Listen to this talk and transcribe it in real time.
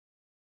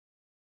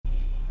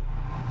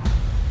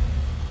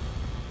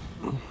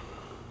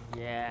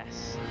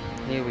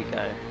Here we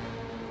go.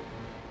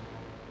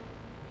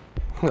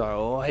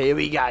 Oh, here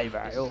we go,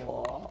 bro.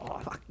 Oh,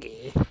 fuck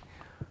yeah.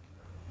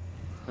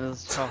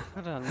 There's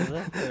chocolate under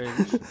the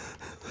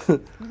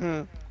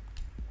fridge.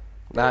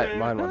 No,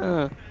 mine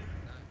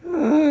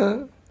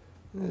wasn't.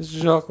 There's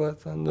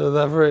chocolate under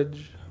the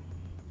fridge.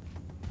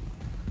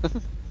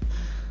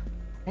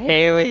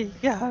 Here we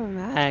go,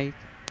 mate.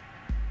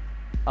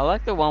 I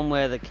like the one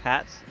where the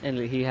cats, and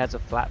he has a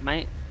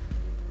flatmate,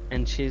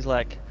 and she's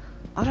like,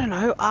 I don't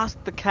know,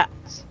 ask the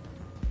cats.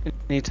 And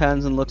he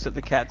turns and looks at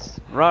the cats.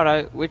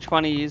 Righto, which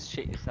one of you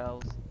shit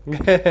yourselves?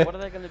 What are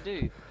they gonna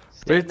do?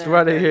 Stand Which there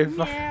one and of go, you?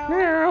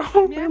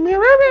 meow, Meow, meow,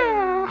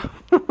 meow,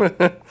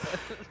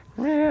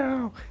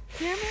 meow,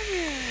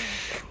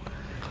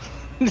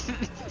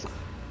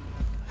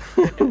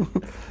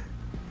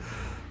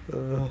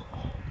 meow.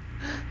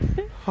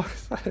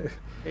 Fuck's sake.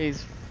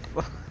 He's.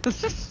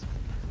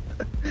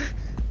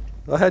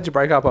 I had you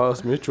break up. I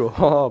was mutual.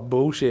 Oh,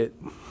 bullshit.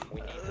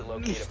 We need to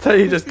locate a So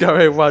you just go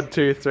in 1,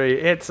 2, 3.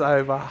 It's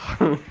over.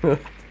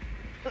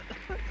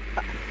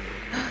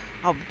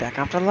 I'll be back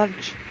after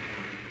lunch.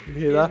 You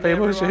hear that,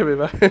 people? She'll be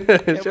back.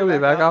 She'll be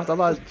back after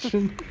lunch.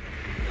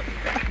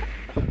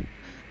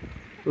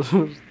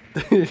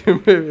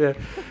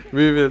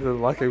 Move it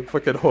like a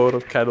fucking horde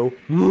of cattle.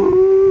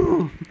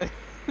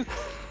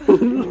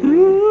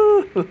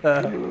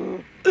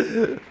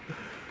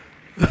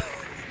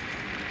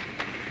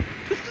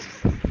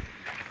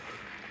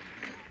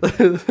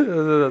 This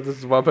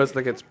is one person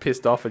that gets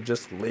pissed off and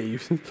just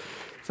leaves.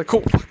 It's like,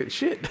 cool fucking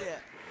shit.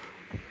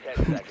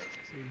 10 seconds.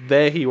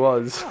 There he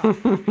was.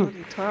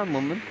 Bloody time,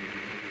 woman.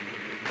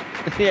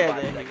 Yeah,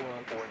 there he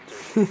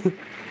was.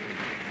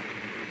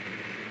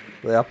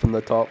 They're up on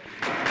the top.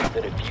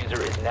 The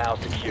diffuser is now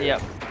secure.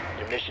 Yep.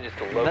 Your mission is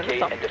to Let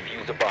locate us stop. and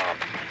defuse a bomb.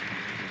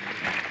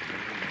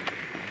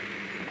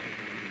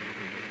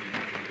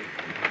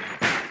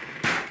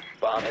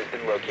 Bomb has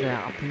been located.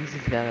 Yeah, I think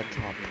he's at the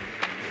top.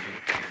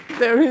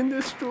 They're in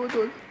this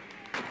Jordan.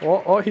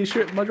 Oh, he's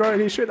shooting my drone.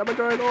 He's shooting at my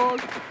drone. Oh,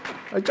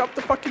 I jumped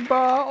the fucking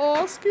bar.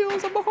 Oh,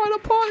 skills. I'm behind a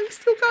pot. He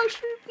still can't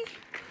shoot me.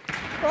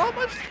 Oh,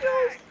 my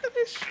skills. Look at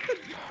this shit.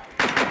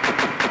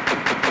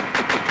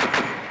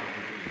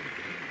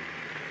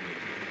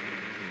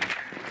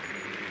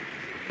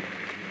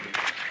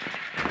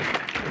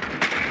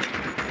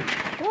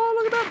 Oh,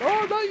 look at that.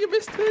 Oh, no, you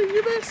missed too.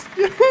 You missed.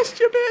 You missed,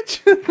 you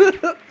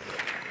bitch.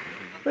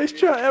 Nice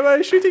shot, Emma.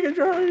 He's shooting a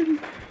drone.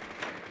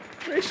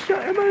 Nice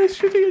shot, Emma. He's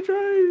shooting a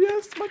drone.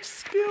 Yes, much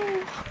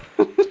skill.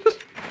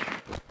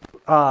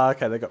 Ah,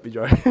 okay, they got me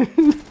drone.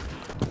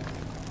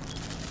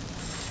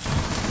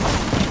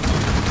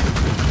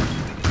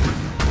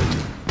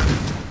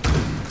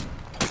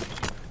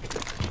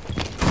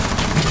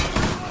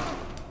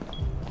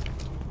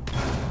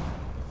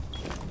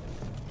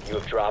 You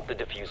have dropped the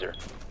diffuser.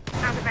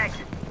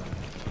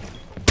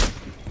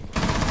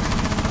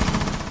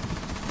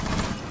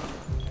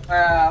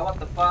 What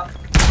the fuck?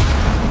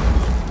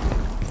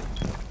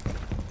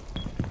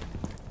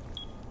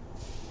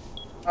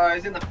 Oh,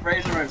 he's in the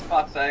freezer room,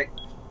 fuck's sake.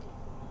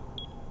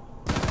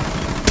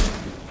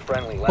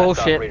 Friendly, last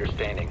Bullshit. operator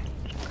standing.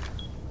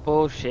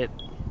 Bullshit.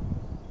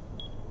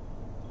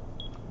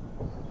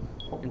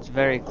 It's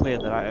very clear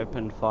that I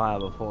opened fire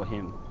before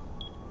him.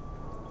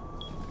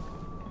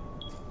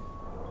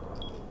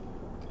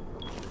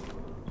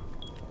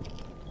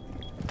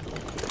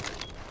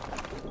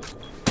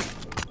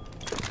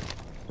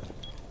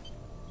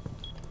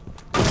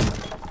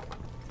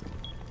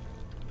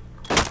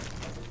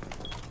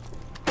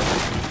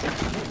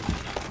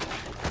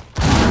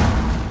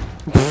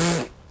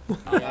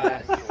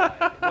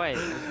 Wait,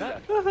 is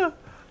that?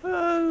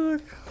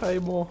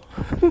 Claymore.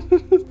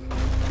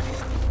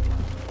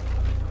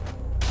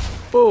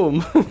 Boom.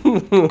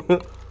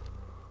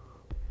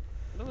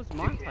 That was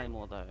my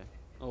claymore though.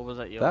 Or was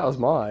that yours? That was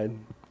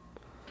mine.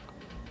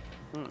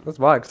 Hmm. That's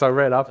mine because I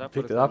ran up So I and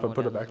put picked a it up and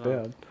put claymore it back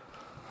down as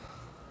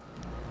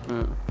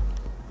down.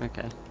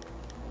 Okay.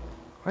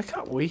 Why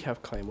can't we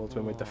have claymores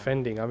when we're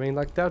defending? I mean,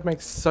 like, that would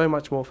make so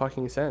much more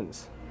fucking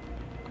sense.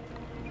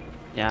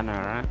 Yeah, I know,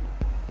 right?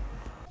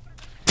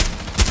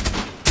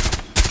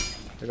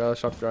 I got a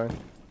shock drone.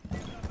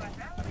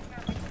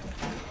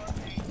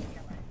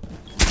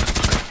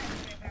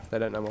 They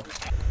don't know more.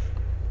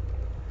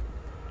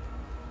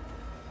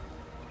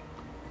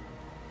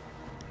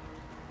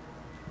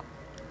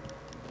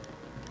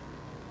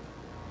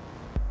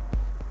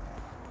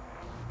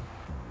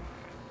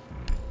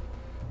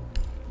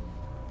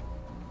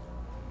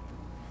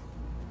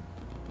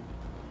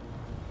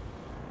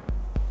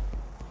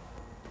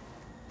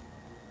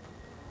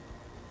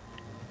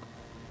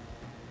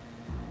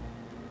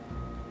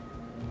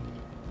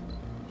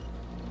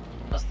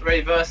 That's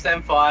 3 versus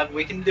M5,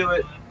 we can do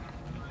it.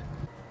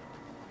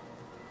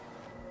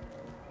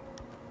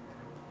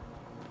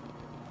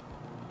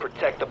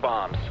 Protect the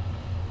bombs.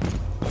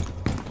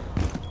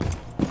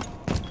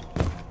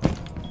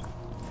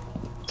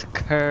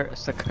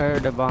 Secure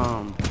the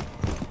bomb.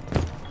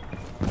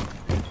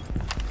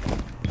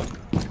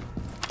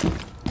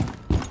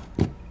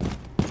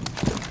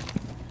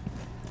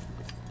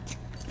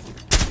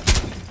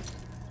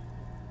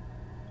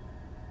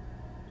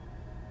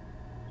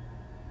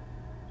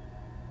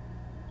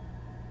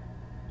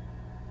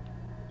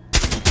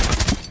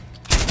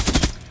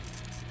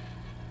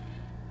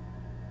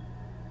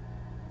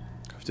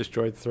 I've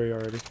destroyed 3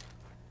 already.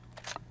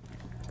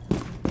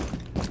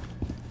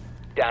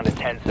 Down to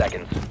 10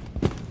 seconds.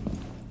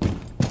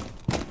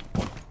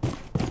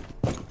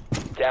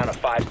 Down to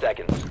 5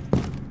 seconds.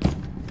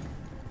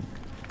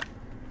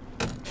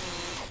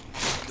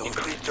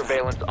 Increased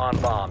surveillance on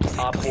bombs.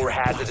 Op 4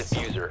 has a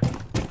diffuser.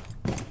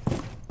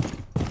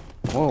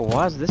 Whoa,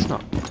 why is this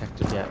not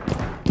protected yet?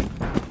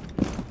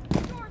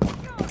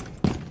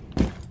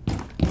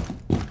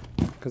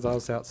 Because I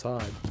was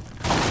outside.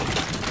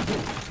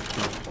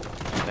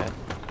 Okay.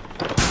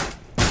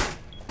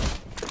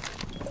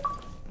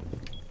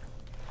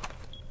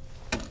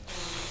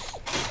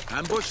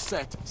 Ambush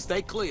set.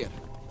 Stay clear.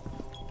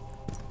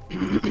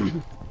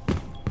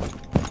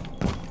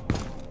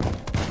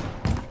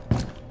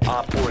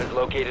 Op 4 has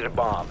located a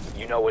bomb.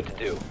 You know what to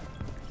do.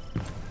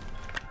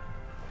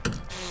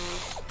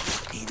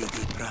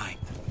 EDD prime.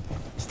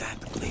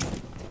 Stand clear.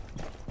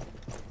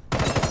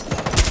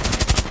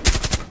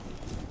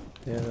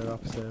 Yeah, they're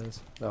upstairs.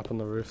 They're up on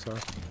the roof,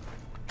 sorry.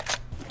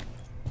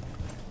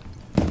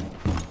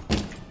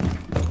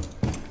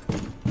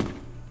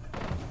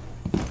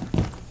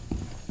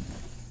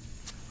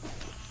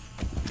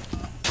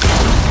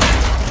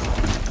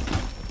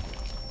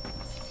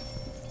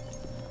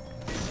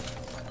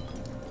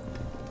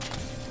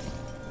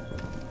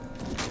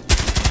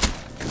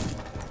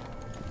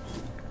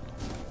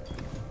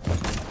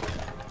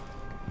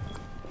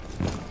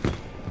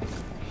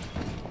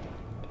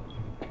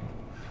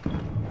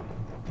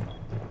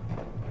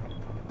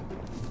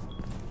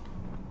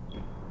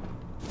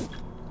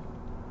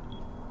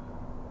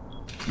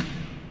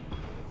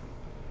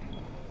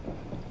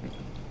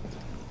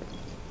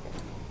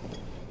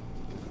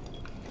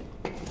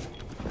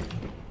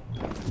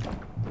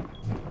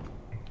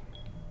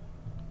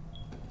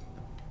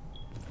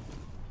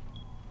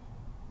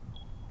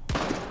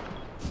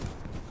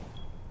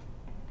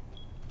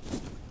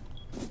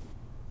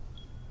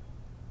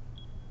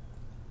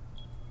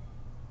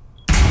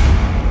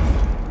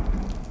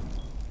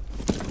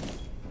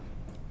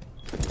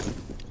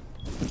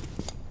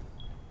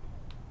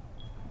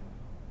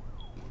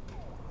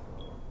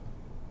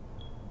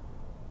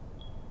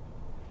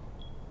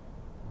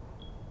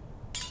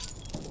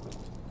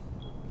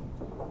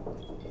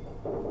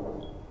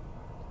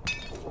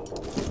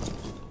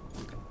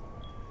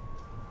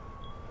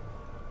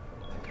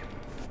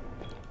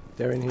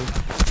 They're in here.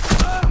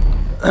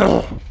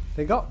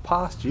 They got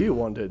past you,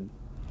 Wanted.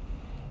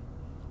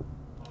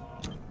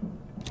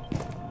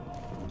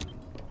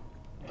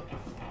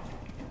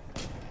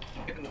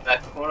 In the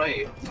back corner,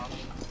 you.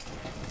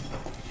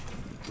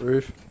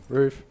 Roof,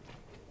 roof.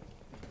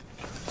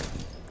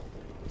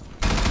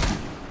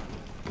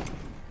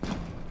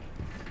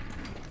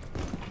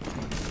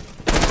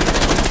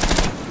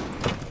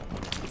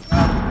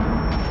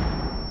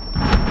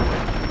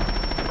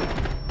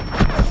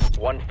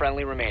 One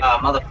friendly remaining. Ah,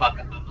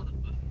 motherfucker.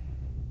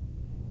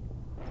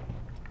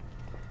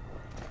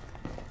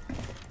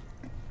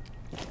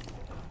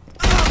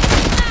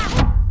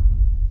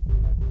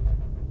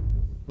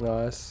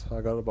 Nice.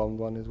 I got a bombed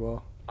one as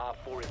well. Op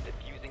 4 is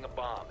defusing a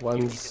bomb. You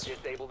One's- need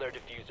to disable their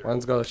diffuser.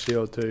 One's got a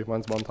shield too.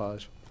 One's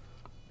montage.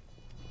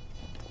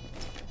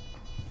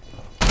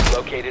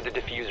 Located a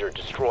diffuser.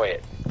 Destroy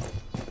it.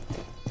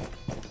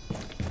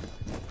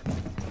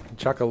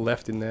 Chuck a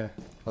left in there,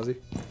 Ozzy.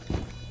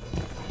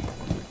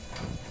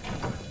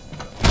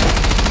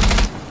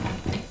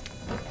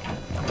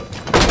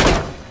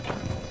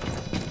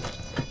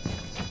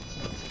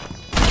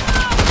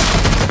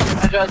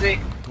 Hi, Josie.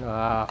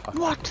 Ah, fuck.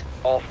 What?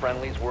 All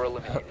friendlies were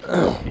eliminated.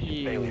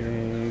 Mission failure.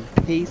 You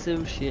piece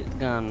of shit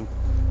gun.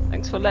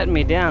 Thanks for letting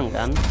me down,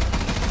 gun.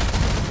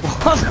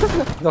 What?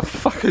 The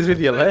fuck is with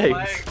your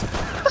legs?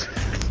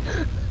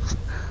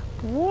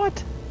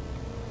 What?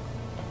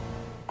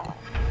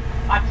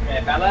 Watch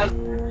me, fellas.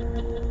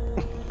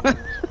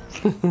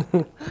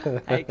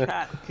 Hey,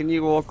 cat, can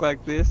you walk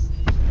like this?